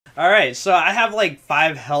Alright, so I have like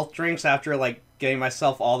 5 health drinks after like getting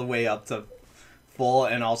myself all the way up to full,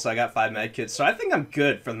 and also I got 5 med kits, so I think I'm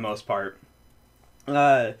good for the most part.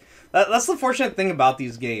 That's the fortunate thing about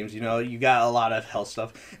these games, you know, you got a lot of health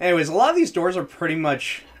stuff. Anyways, a lot of these doors are pretty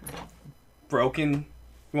much broken.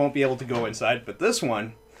 You won't be able to go inside, but this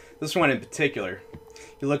one in particular,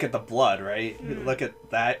 you look at the blood, right? You look at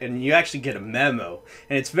that, and you actually get a memo.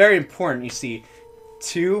 And it's very important, you see,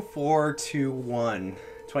 2421,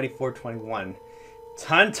 2421.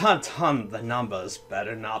 Ton, ton, ton, the numbers.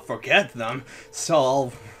 Better not forget them. So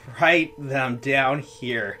I'll write them down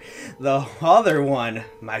here. The other one,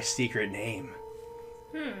 my secret name.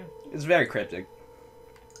 It's very cryptic.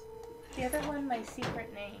 The other one, my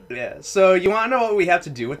secret name. Yeah, so you want to know what we have to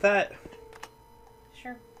do with that?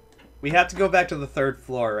 Sure. We have to go back to the 3rd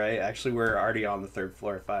floor, right? Actually, we're already on the 3rd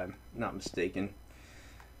floor, if I'm not mistaken.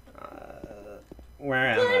 Where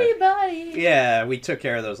am I? Yeah, we took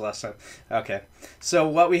care of those last time. Okay. So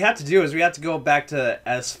what we have to do is we have to go back to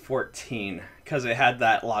S14 because it had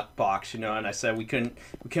that locked box, you know, and I said we couldn't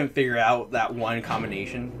figure out that one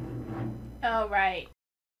combination. Oh, right.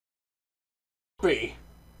 B.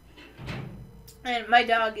 And my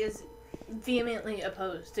dog is vehemently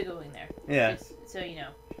opposed to going there. Yeah. Just so you know.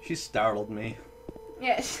 She startled me.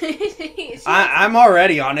 Yeah, I'm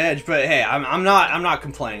already on edge, but hey, I'm not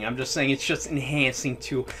complaining. I'm just saying it's just enhancing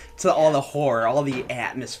to all the horror, all the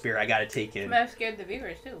atmosphere I gotta take in. I've scared the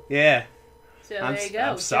viewers too. Yeah. So there you go.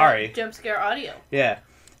 I'm sorry. Jump scare audio. Yeah.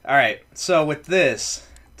 All right. So with this,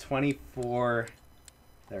 24.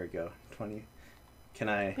 There we go. 20. Can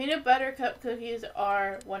I? Peanut butter cup cookies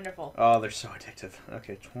are wonderful. Oh, they're so addictive.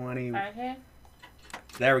 Okay, 20. Okay.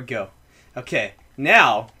 There we go. Okay.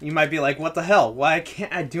 Now, you might be like, what the hell? Why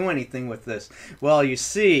can't I do anything with this? Well, you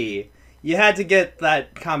see, you had to get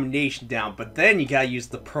that combination down, but then you gotta use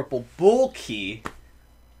the purple bull key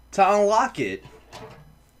to unlock it.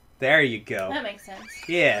 There you go. That makes sense.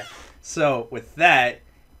 Yeah. So, with that,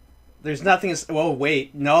 there's nothing... Whoa,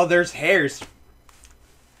 wait. No, there's hairs.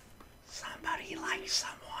 Somebody likes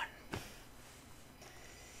someone.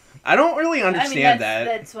 I don't really understand that.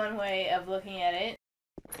 That's one way of looking at it.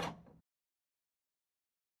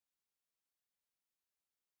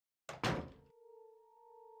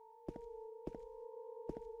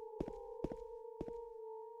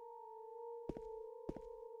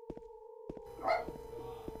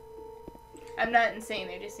 I'm not insane.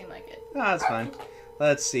 They just seem like it. Oh, that's fine.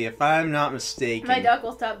 Let's see. If I'm not mistaken, my dog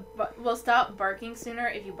will stop barking sooner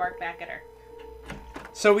if you bark back at her.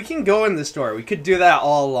 So we can go in this door. We could do that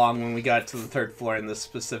all along when we got to the 3rd floor in this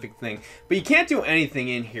specific thing. But you can't do anything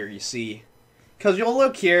in here, you see. Because you'll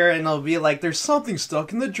look here and it'll be like, there's something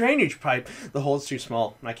stuck in the drainage pipe. The hole's too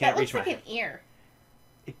small. I can't reach my... That looks like an ear.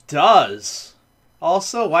 It does.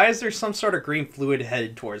 Also, why is there some sort of green fluid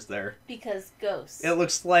headed towards there? Because ghosts. It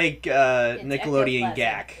looks like Nickelodeon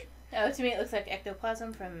Gak. Oh, to me it looks like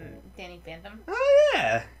ectoplasm from Danny Phantom. Oh,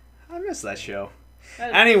 yeah. I miss that show. Oh,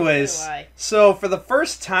 Anyways, so for the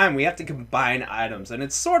first time, we have to combine items. And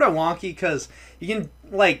it's sort of wonky because you can,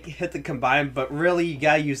 like, hit the combine, but really you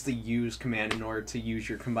gotta use the use command in order to use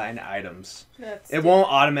your combined items. It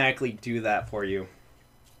won't automatically do that for you.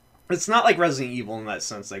 It's not like Resident Evil in that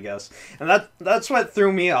sense, I guess. And that's what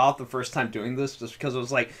threw me off the first time doing this, just because it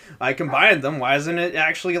was like, I combined them, why isn't it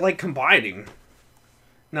actually, like, combining?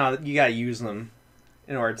 No, you gotta use them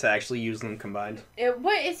in order to actually use them combined.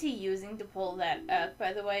 What is he using to pull that up,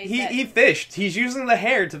 by the way? He fished. He's using the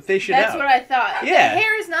hair to fish it out. That's what I thought. Yeah. The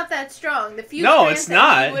hair is not that strong. The few strands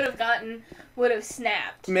that he would have gotten would have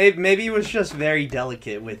snapped. Maybe he was just very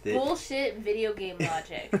delicate with it. Bullshit video game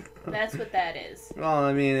logic. That's what that is. Well,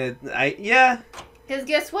 I mean, yeah. Because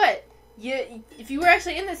guess what? If you were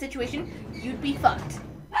actually in this situation, you'd be fucked.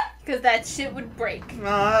 Because that shit would break.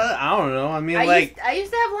 I don't know. I mean, I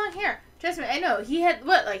used to have long hair. Trust me, I know. He had,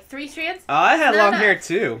 what, like 3 strands? Oh, I had long hair,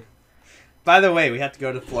 too. By the way, we have to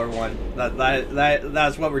go to floor 1.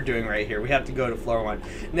 That's what we're doing right here. We have to go to floor 1.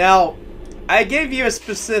 Now, I gave you a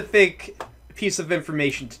specific piece of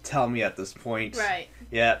information to tell me at this point. Right.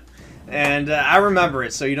 Yeah. And I remember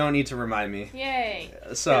it, so you don't need to remind me. Yay.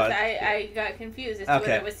 So I got confused as to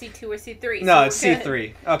whether it was C2 or C3. No, it's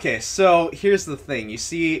C3. Okay, so here's the thing. You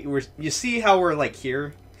see how we're like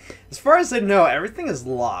here? As far as I know, everything is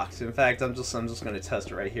locked. In fact, I'm just going to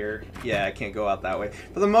test it right here. Yeah, I can't go out that way.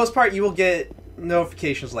 For the most part, you will get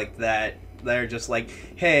notifications like that. They're just like,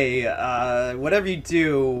 hey, whatever you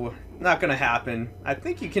do, not going to happen. I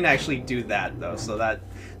think you can actually do that, though, so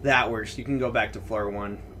that works. You can go back to floor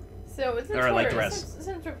 1. So since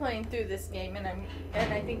we're playing through this game, and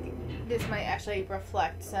I think this might actually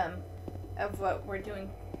reflect some of what we're doing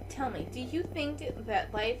tell me, do you think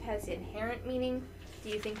that life has inherent meaning? Do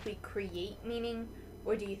you think we create meaning?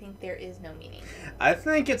 Or do you think there is no meaning? I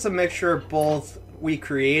think it's a mixture of both. We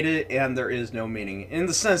create it and there is no meaning. In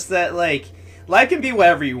the sense that, like, life can be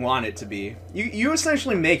whatever you want it to be. You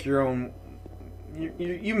essentially make your own...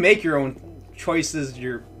 You make your own choices,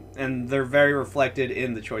 and they're very reflected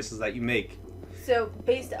in the choices that you make. So,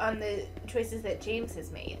 based on the choices that James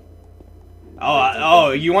has made.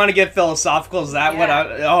 You want to get philosophical? Is that what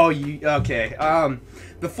okay.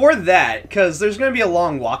 Before that, because there's going to be a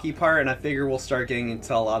long walkie part, and I figure we'll start getting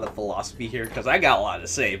into a lot of philosophy here, because I got a lot to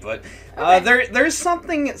say, but there's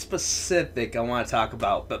something specific I want to talk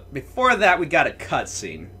about, but before that, we got a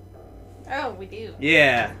cutscene. Oh, we do?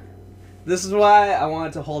 Yeah. This is why I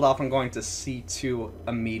wanted to hold off on going to C2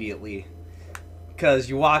 immediately. Because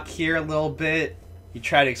you walk here a little bit, you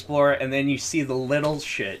try to explore, and then you see the little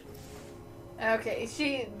shit. Okay,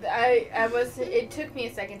 it took me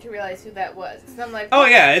a second to realize who that was. Cause I'm like, oh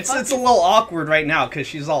yeah, it's a little awkward right now because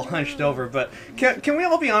she's all hunched over, but can we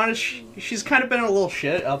all be honest, she's kind of been a little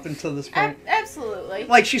shit up until this point. Absolutely.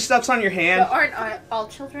 Like, she steps on your hand. But aren't all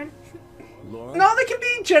children? No, they can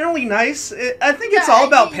be generally nice. I think it's all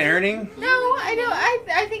about parenting. No, I know.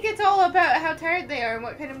 I think it's all about how tired they are and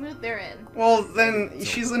what kind of mood they're in. Well, then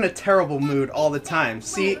she's in a terrible mood all the time.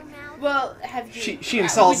 See... Well, have you... She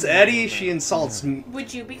insults Eddie, she insults...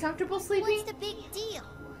 Would you be comfortable sleeping? What's the big deal?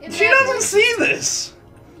 She doesn't see this!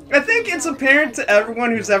 I think it's apparent to everyone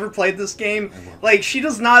who's ever played this game, like, she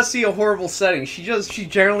does not see a horrible setting. She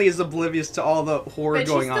generally is oblivious to all the horror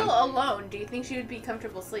going on. But she's still alone. Do you think she would be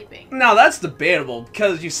comfortable sleeping? No, that's debatable,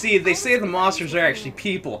 because you see, they say the monsters are actually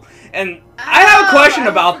people. And I have a question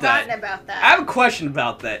about that. I have a question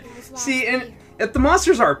about that. See, and... if the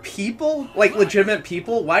monsters are people, like legitimate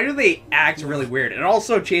people, why do they act really weird? And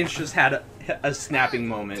also, James just had a snapping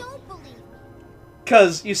moment.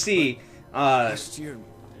 Because, you see,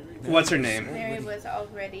 what's her name? Mary was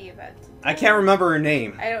already about to... I can't remember her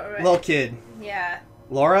name. I don't remember. Little kid. Yeah.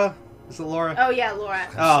 Laura? Is it Laura? Oh, yeah, Laura.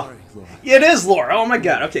 Oh. Yeah, it is Laura. Oh my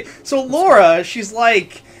god, okay. So Laura, she's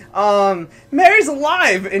like, Mary's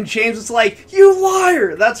alive! And James is like, you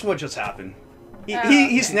liar! That's what just happened.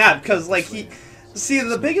 He snapped, because, like, see,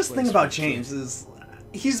 the biggest thing about James is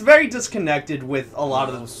he's very disconnected with a lot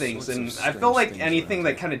of the things, and I feel like anything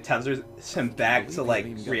that kind of tethers him back to, like,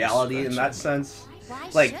 reality in that sense,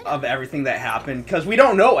 like, of everything that happened, because we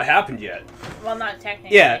don't know what happened yet. Well, not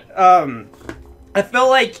technically. Yeah, I feel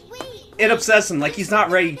like it upsets him, like, he's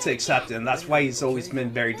not ready to accept it, and that's why he's always been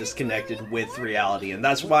very disconnected with reality, and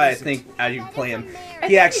that's why I think, as you play him,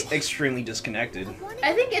 he acts extremely disconnected.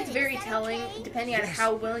 I think it's very telling, depending on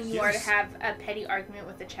how willing you are to have a petty argument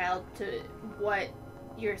with a child, to what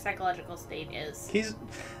your psychological state is.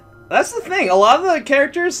 That's the thing, a lot of the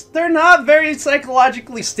characters, they're not very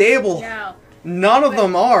psychologically stable. No. None of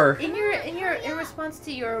them are. In response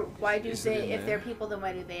to your, why do they, if they're people, then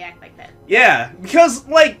why do they act like that? Yeah, because,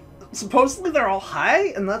 like, supposedly they're all high,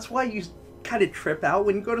 and that's why you kind of trip out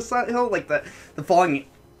when you go to Silent Hill. Like, the falling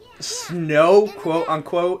snow, quote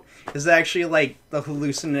unquote, is actually, like, the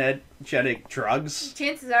hallucinogenic drugs.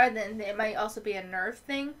 Chances are that it might also be a nerve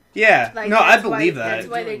thing. Yeah, like, no, I believe that. That's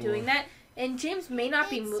why they're doing that. And James may not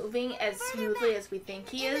be moving as smoothly as we think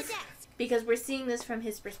he is, because we're seeing this from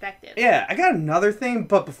his perspective. Yeah, I got another thing,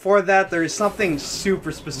 but before that, there is something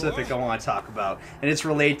super specific I want to talk about, and it's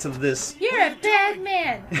related to this. You're a bad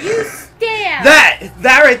man. You stand. That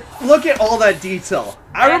right. Look at all that detail.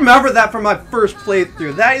 I remember that from my first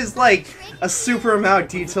playthrough. That is like a super amount of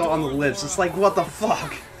detail on the lips. It's like, what the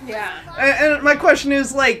fuck? Yeah. And my question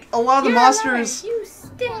is, like, a lot of the monsters. You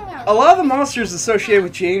stand. A lot of the monsters associated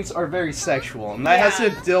with James are very sexual, and that has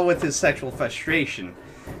to deal with his sexual frustration.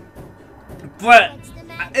 But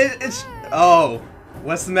it's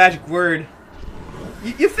what's the magic word?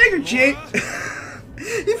 You figure James,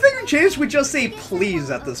 you figure James would just say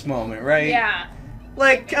please at this moment, right? Yeah.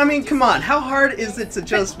 Like, I mean, come on, how hard is it to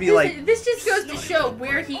just be like? This just goes to show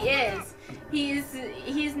where he is.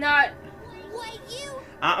 He's not.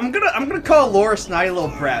 I'm gonna call Laura snotty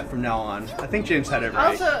little brat from now on. I think James had it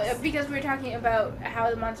right. Also, because we were talking about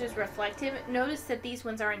how the monsters reflect him, notice that these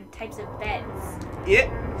ones are in types of beds. Yeah,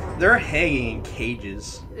 they're hanging in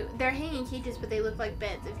cages. They're hanging in cages, but they look like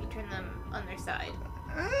beds if you turn them on their side.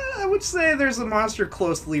 I would say there's a monster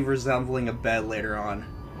closely resembling a bed later on.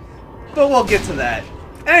 But we'll get to that.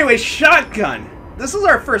 Anyway, shotgun! This is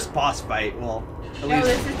our first boss fight, well... No,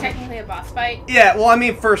 this is technically a boss fight? Yeah, well, I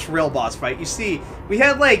mean, first real boss fight. You see, we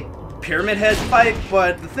had, like, Pyramid Head fight,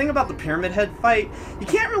 but the thing about the Pyramid Head fight, you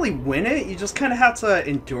can't really win it, you just kind of have to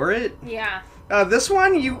endure it. Yeah. This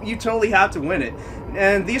one, you totally have to win it.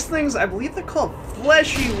 And these things, I believe they're called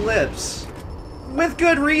fleshy lips. With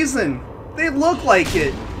good reason. They look like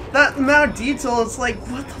it. That amount of detail, it's like,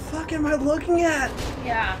 what the fuck am I looking at?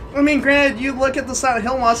 Yeah. I mean, granted, you look at the Silent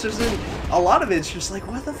Hill monsters and a lot of it's just like,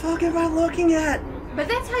 what the fuck am I looking at? But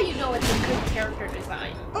that's how you know it's a good character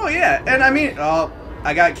design. Oh yeah, and I mean, oh,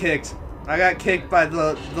 I got kicked. I got kicked by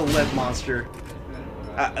the lip monster.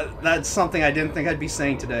 That's something I didn't think I'd be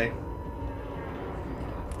saying today.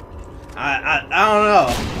 I don't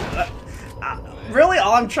know. Really,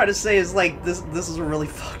 all I'm trying to say is, like, this is a really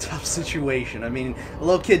fucked up situation. I mean, a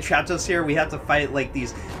little kid trapped us here. We have to fight, like,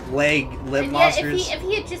 these lip monsters. If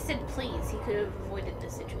he had just said please, he could have avoided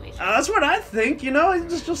this situation. That's what I think, you know?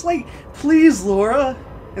 He's just like, please, Laura.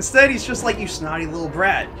 Instead, he's just like, you snotty little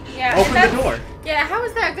brat. Yeah, open the door. Yeah, how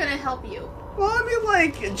is that going to help you? Well, I mean,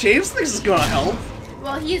 like, James thinks it's going to help.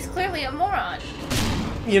 Well, he's clearly a moron.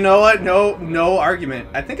 You know what? No argument.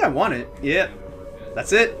 I think I won it. Yeah.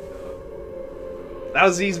 That's it. That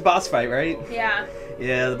was the easy boss fight, right? Yeah.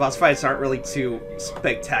 Yeah, the boss fights aren't really too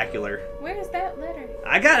spectacular. Where's that letter?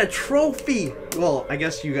 I got a trophy! Well, I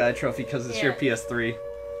guess you got a trophy because it's your PS3.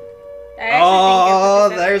 Oh,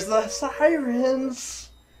 there's the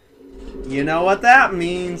sirens! You know what that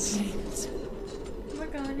means. We're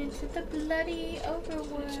going into the bloody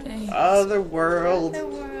overworld. Otherworld.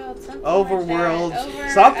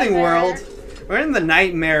 Overworld. Something world. We're in the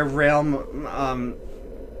nightmare realm.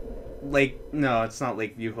 No, it's not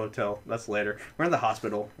Lakeview Hotel. That's later. We're in the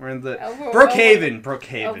hospital. We're in the Brookhaven.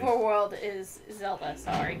 Overworld is Zelda.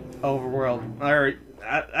 Sorry. Overworld. Or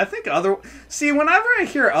I think See, whenever I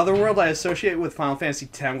hear Otherworld, I associate with Final Fantasy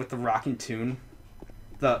X with the rocking tune.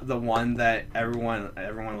 The one that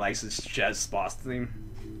everyone likes is Jazz boss theme.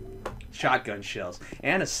 Shotgun shells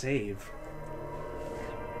and a save.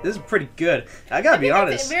 This is pretty good. I gotta be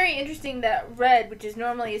honest. It's very interesting that red, which is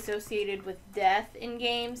normally associated with death in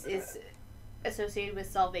games, is associated with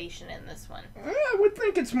salvation in this one. I would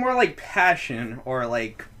think it's more like passion or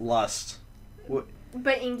like lust.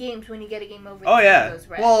 But in games, when you get a game over, oh yeah. It goes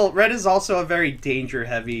red. Well, red is also a very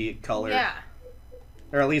danger-heavy color. Yeah.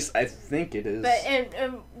 Or at least I think it is. But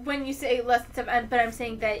and when you say lust, but I'm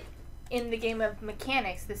saying that in the game of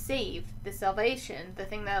mechanics, the save, the salvation, the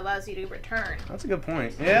thing that allows you to return. That's a good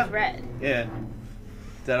point. Yeah. Is red. Yeah.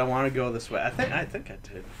 Did I want to go this way? I think I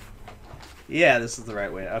did. Yeah, this is the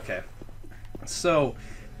right way. Okay. So,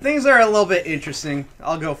 things are a little bit interesting.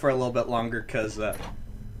 I'll go for a little bit longer because,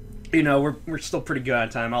 you know, we're still pretty good on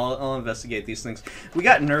time. I'll investigate these things. We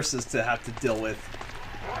got nurses to have to deal with.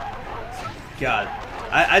 God.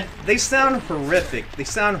 They sound horrific. They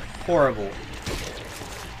sound horrible.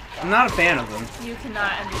 I'm not a fan of them. You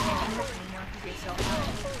cannot understand English anymore because you're so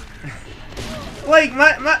high. Like,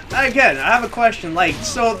 again, I have a question. Like,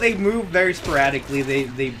 so they move very sporadically.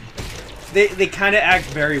 They kind of act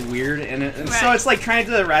very weird, and right. So it's like trying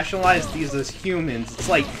to rationalize these as humans. It's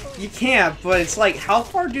like, you can't, but it's like, how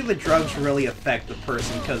far do the drugs really affect the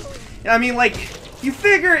person? Because, I mean, like, you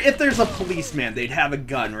figure if there's a policeman, they'd have a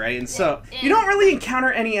gun, right? And so, you don't really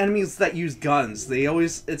encounter any enemies that use guns.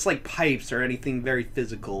 It's like pipes or anything very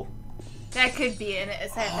physical. That could be a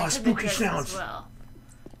side effect of spooky the drugs sounds. as well.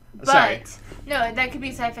 Sorry. No, that could be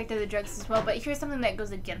a side effect of the drugs as well. But here's something that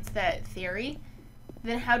goes against that theory.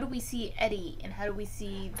 Then how do we see Eddie, and how do we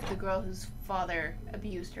see the girl whose father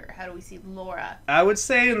abused her? How do we see Laura? I would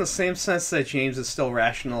say in the same sense that James is still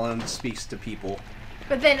rational and speaks to people.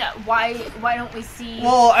 But then why don't we see...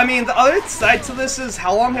 Well, I mean, the other side to this is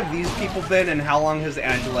how long have these people been, and how long has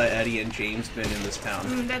Angela, Eddie, and James been in this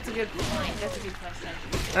town? That's a good point. That's a good question.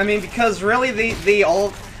 I mean, because really they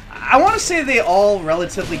all... I want to say they all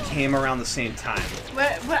relatively came around the same time.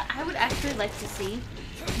 What I would actually like to see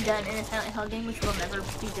done in a Silent Hill game, which will never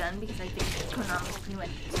be done because I think Konami's pretty much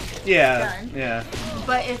done. Yeah.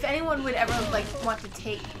 But if anyone would ever want to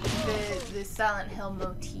take the Silent Hill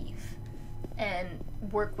motif and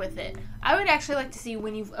work with it, I would actually like to see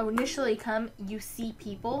when you initially come, you see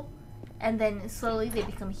people, and then slowly they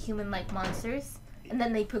become human-like monsters, and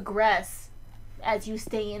then they progress as you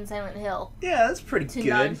stay in Silent Hill. Yeah, that's pretty to good.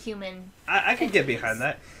 Non-human. I could get behind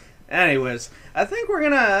that. Anyways, I think we're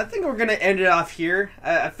gonna end it off here.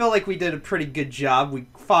 I feel like we did a pretty good job. We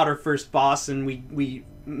fought our first boss, and we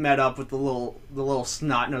met up with the little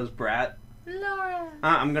snot-nosed brat. Laura.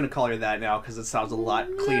 I'm gonna call her that now because it sounds a lot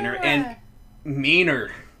cleaner Laura. and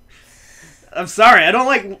meaner. I'm sorry, I don't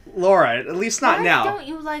like Laura. At least not now. Why don't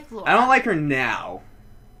you like Laura? I don't like her now.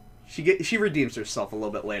 She redeems herself a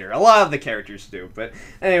little bit later. A lot of the characters do, but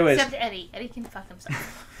anyways. Except Eddie. Eddie can fuck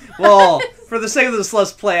himself. Well, for the sake of this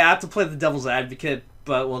let's play, I have to play the devil's advocate,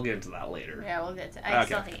 but we'll get into that later. Yeah, we'll get to I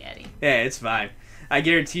still hate Eddie. Yeah, it's fine. I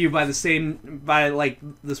guarantee you by like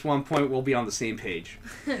this one point we'll be on the same page.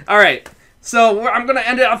 All right. So I'm going to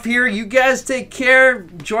end it off here. You guys take care.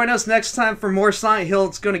 Join us next time for more Silent Hill.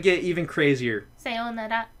 It's going to get even crazier.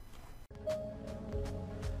 Sayonara.